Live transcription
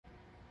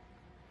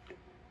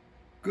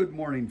Good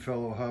morning,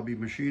 fellow hobby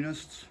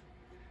machinists.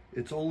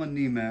 It's Olin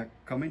Niemak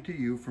coming to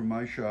you from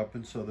my shop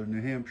in southern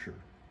New Hampshire.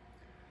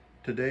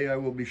 Today I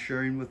will be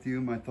sharing with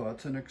you my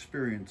thoughts and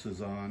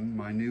experiences on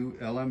my new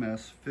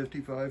LMS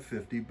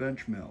 5550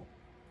 bench mill.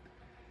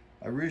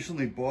 I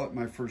recently bought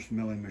my first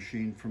milling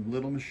machine from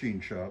Little Machine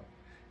Shop,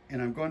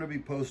 and I'm going to be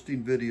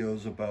posting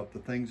videos about the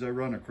things I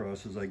run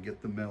across as I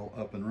get the mill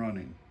up and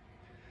running.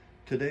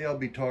 Today I'll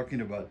be talking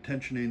about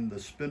tensioning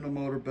the spindle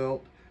motor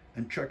belt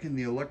and checking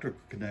the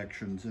electrical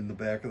connections in the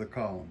back of the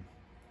column.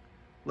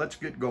 Let's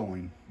get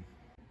going.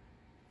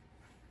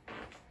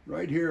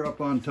 Right here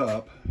up on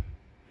top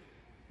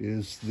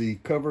is the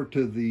cover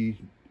to the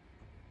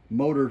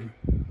motor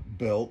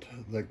belt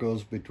that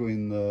goes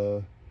between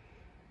the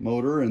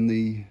motor and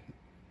the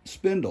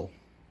spindle.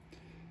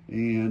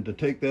 And to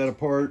take that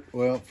apart,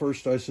 well,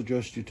 first I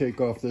suggest you take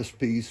off this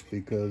piece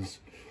because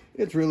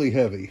it's really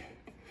heavy.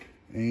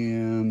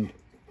 And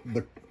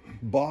the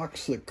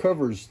box that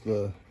covers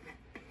the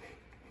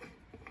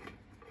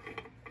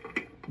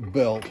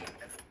belt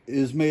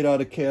is made out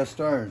of cast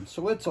iron,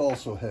 so it's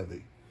also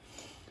heavy.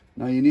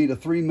 Now you need a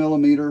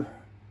 3mm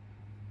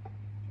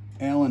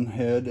Allen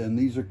head, and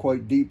these are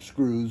quite deep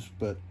screws,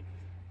 but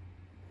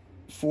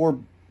four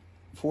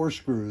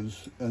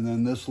screws, and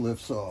then this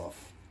lifts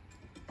off.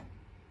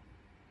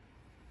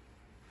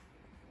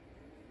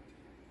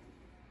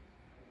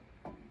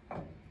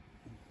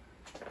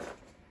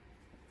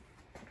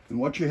 And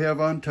what you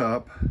have on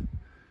top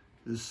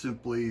is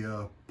simply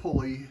a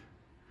pulley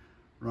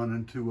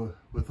run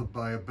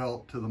by a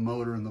belt to the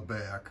motor in the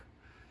back.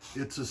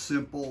 It's a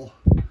simple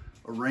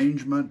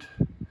arrangement.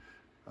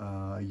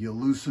 You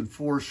loosen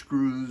 4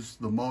 screws.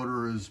 The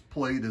motor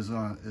plate is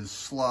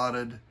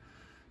slotted,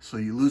 so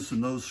you loosen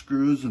those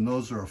screws, and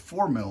those are a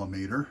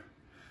 4mm.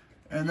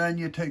 And then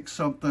you take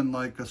something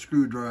like a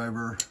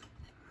screwdriver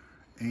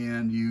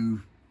and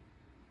you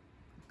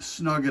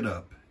snug it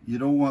up. You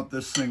don't want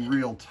this thing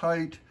real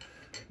tight,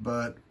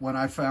 but when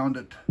I found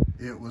it,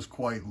 it was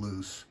quite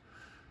loose.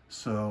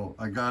 So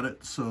I got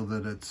it so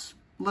that it's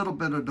a little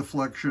bit of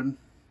deflection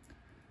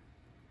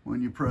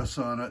when you press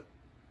on it.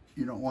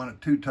 You don't want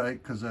it too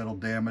tight because that'll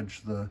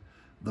damage the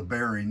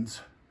bearings,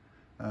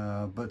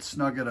 but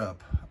snug it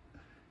up.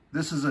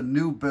 This is a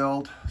new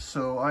belt,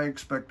 so I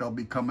expect I'll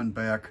be coming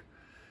back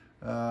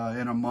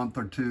in a month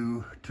or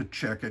two to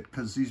check it,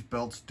 because these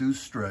belts do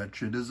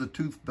stretch. It is a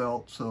tooth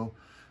belt, so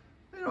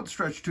they don't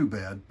stretch too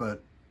bad,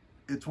 but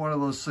it's one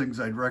of those things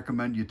I'd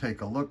recommend you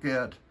take a look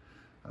at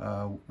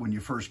when you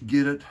first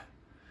get it,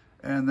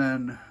 and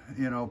then,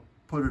 you know,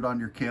 put it on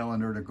your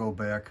calendar to go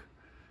back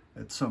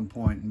at some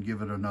point and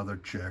give it another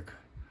check.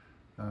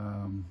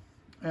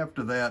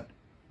 After that,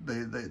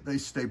 they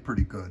stay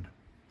pretty good.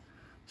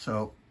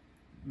 So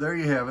there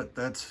you have it.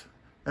 That's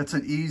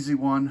an easy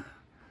one,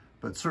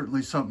 but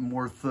certainly something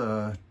worth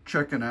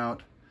checking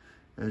out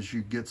as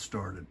you get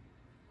started.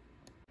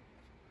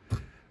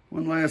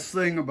 One last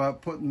thing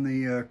about putting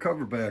the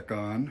cover back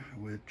on,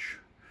 which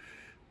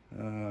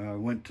I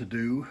went to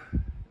do,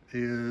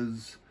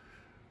 is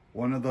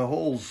one of the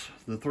holes,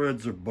 the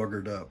threads are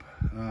buggered up.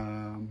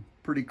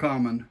 Pretty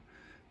common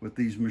with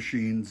these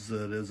machines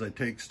that as I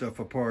take stuff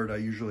apart, I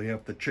usually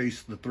have to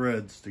chase the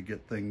threads to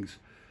get things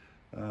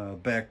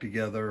back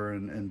together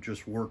and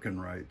just working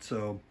right.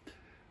 So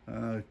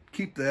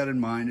keep that in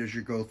mind as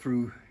you go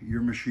through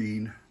your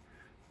machine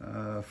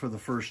for the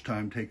first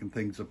time taking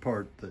things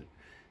apart, that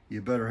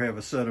you better have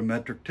a set of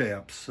metric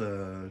taps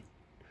to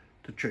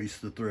chase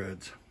the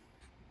threads.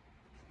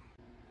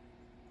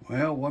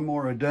 Well, one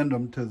more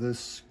addendum to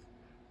this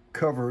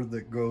cover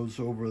that goes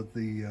over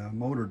the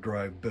motor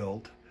drive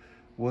belt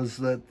was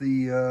that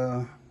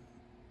the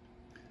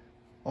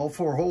all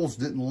 4 holes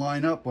didn't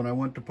line up when I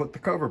went to put the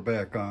cover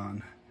back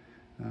on.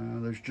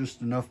 There's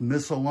just enough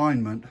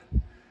misalignment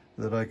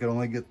that I could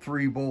only get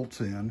 3 bolts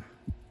in.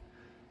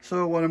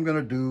 So what I'm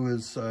going to do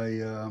is I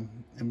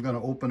am going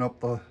to open up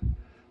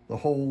the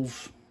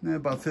holes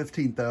about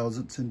 15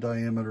 thousandths in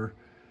diameter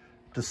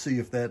to see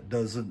if that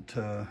doesn't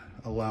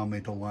allow me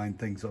to line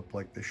things up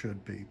like they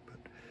should be. But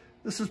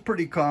this is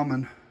pretty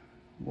common.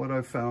 What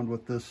I've found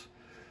with this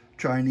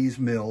Chinese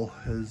mill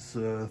is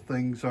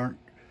things aren't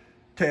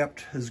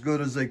tapped as good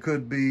as they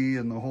could be,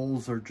 and the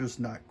holes are just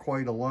not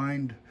quite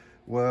aligned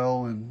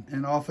well,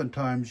 and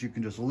oftentimes you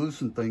can just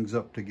loosen things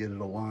up to get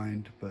it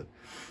aligned, but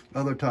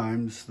other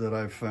times that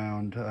I've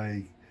found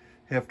I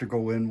have to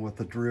go in with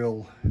a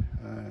drill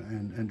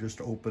and just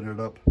open it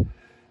up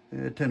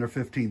 10 or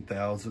 15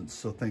 thousandths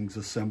so things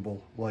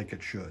assemble like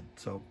it should.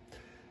 So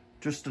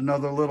just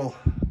another little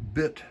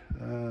bit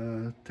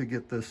to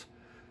get this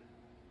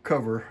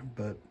cover,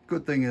 but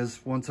good thing is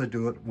once I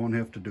do it, won't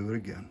have to do it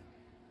again.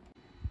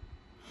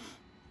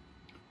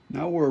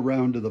 Now we're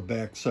around to the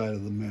back side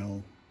of the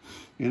mill,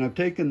 and I've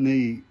taken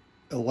the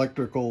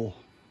electrical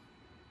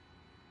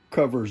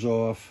covers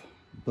off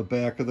the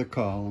back of the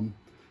column.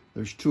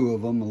 There's 2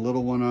 of them, a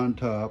little one on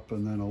top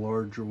and then a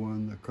larger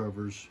one that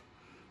covers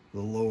the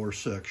lower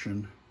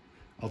section.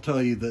 I'll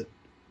tell you that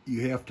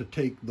you have to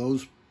take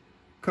those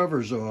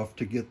covers off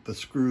to get the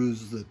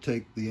screws that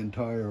take the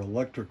entire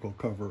electrical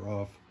cover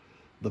off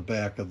the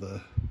back of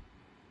the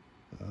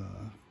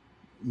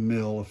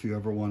mill if you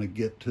ever want to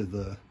get to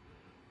the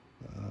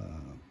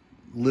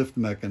lift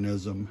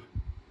mechanism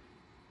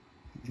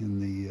in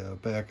the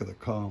back of the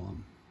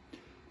column.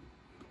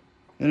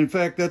 And in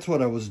fact, that's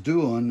what I was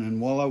doing. And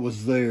while I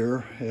was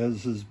there,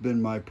 as has been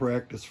my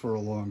practice for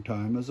a long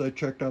time, is I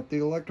checked out the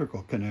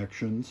electrical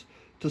connections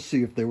to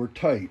see if they were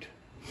tight.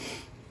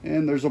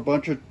 And there's a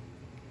bunch of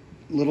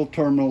little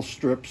terminal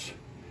strips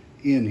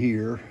in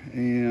here,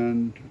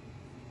 and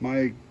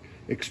my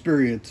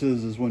experience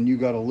is when you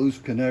got a loose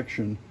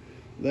connection,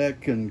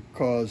 that can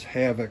cause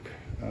havoc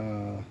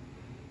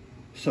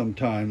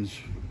sometimes,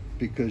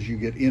 because you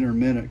get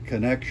intermittent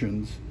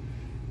connections,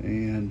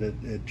 and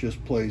it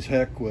just plays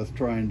heck with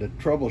trying to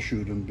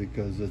troubleshoot them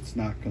because it's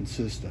not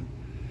consistent.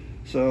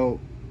 So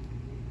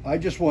I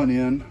just went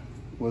in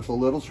with a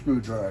little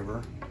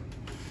screwdriver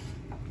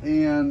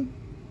and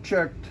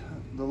checked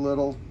the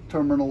little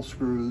terminal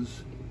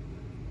screws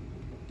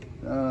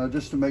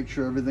just to make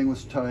sure everything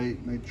was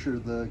tight, make sure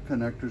the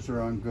connectors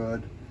are on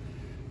good.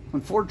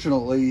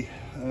 Unfortunately,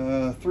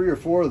 3 or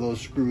 4 of those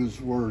screws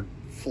were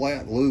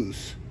flat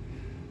loose.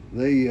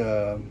 They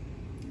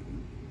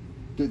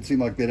didn't seem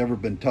like they'd ever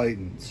been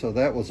tightened, so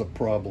that was a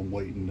problem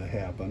waiting to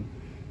happen.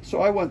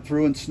 So I went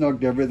through and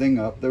snugged everything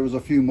up. There was a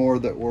few more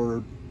that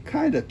were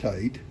kind of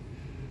tight,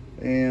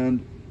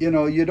 and you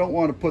know, you don't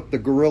want to put the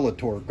gorilla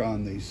torque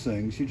on these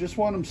things. You just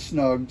want them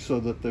snug so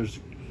that there's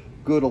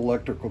good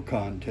electrical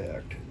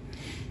contact.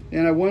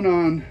 And I went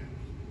on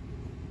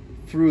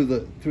through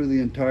the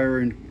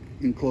entire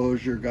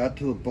enclosure, got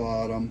to the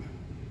bottom,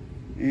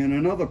 and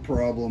another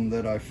problem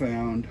that I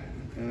found,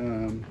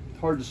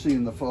 hard to see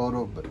in the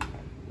photo, but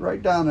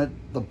right down at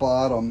the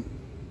bottom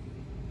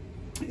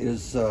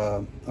is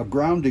a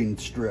grounding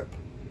strip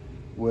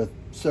with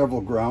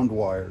several ground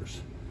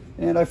wires.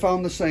 And I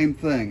found the same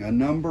thing. A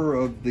number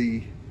of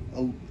the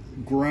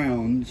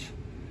grounds,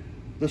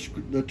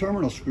 the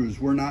terminal screws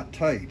were not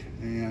tight,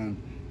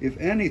 and if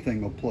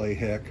anything will play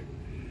heck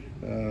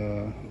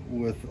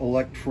with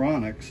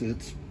electronics,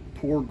 it's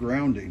poor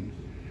grounding.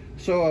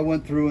 So I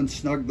went through and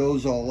snugged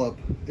those all up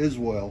as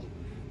well,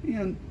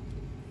 and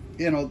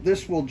you know,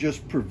 this will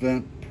just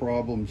prevent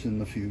problems in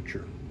the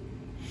future.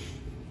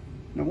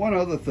 Now, one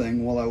other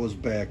thing while I was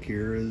back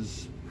here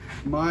is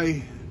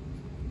my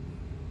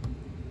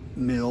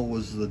mill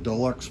was the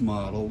deluxe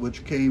model,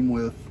 which came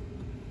with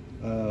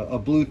a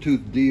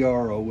Bluetooth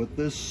DRO with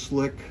this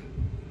slick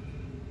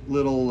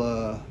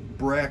little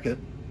bracket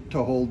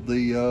to hold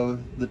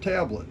the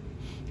tablet.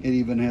 It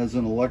even has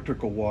an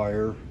electrical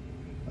wire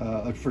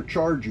for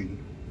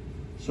charging.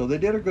 So they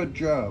did a good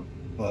job,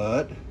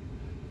 but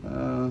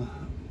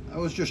I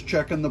was just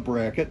checking the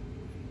bracket,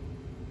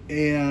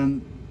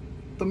 and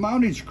the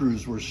mounting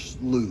screws were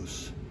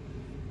loose.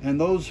 And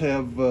those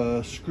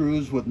have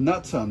screws with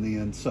nuts on the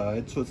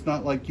inside, so it's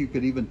not like you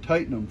could even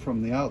tighten them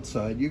from the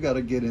outside. You got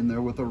to get in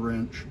there with a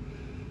wrench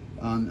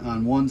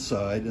on one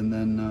side, and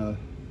then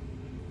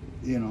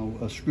you know,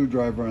 a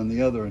screwdriver on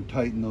the other, and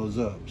tighten those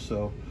up.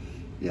 So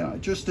yeah,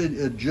 just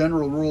a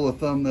general rule of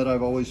thumb that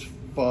I've always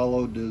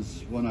followed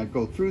is when I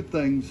go through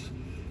things,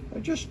 I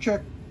just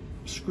check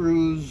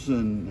screws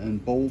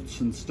and bolts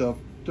and stuff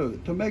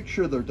to make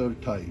sure they're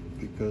tight,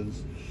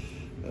 because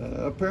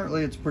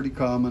apparently it's pretty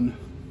common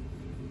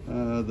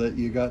that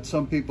you got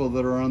some people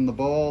that are on the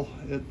ball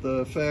at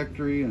the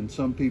factory and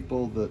some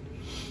people that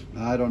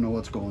I don't know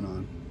what's going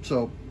on.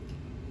 So,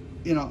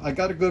 you know, I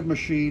got a good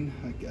machine.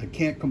 I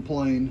can't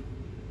complain,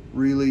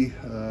 really.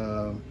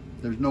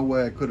 There's no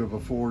way I could have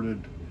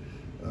afforded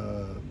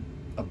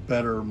a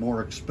better,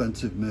 more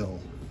expensive mill.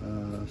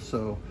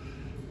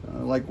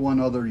 Like one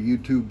other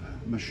YouTube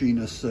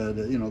machinist said,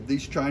 you know,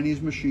 these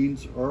Chinese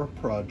machines are a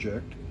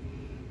project,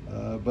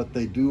 but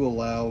they do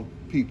allow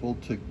people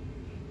to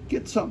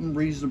get something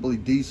reasonably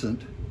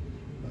decent.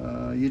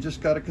 You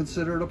just got to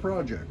consider it a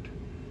project,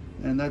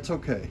 and that's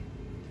okay.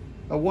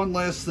 One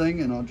last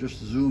thing, and I'll just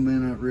zoom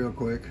in it real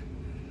quick.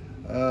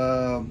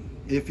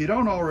 If you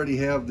don't already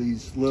have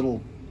these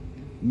little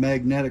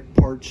magnetic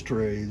parts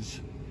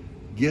trays,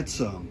 get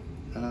some.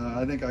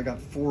 I think I got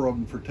 4 of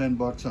them for 10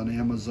 bucks on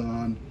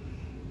Amazon.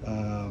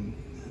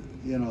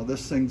 You know,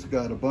 this thing's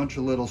got a bunch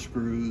of little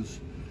screws,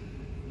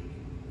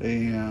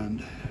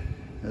 and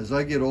as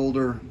I get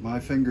older, my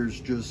fingers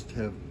just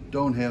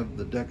don't have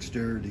the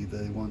dexterity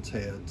they once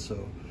had.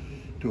 So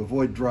to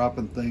avoid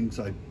dropping things,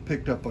 I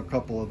picked up a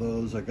couple of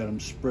those. I got them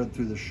spread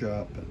through the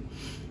shop, and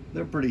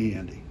they're pretty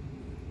handy.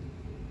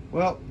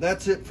 Well,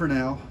 that's it for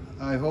now.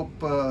 I hope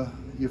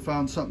you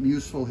found something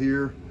useful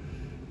here.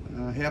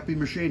 Happy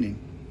machining.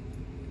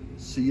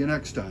 See you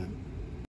next time.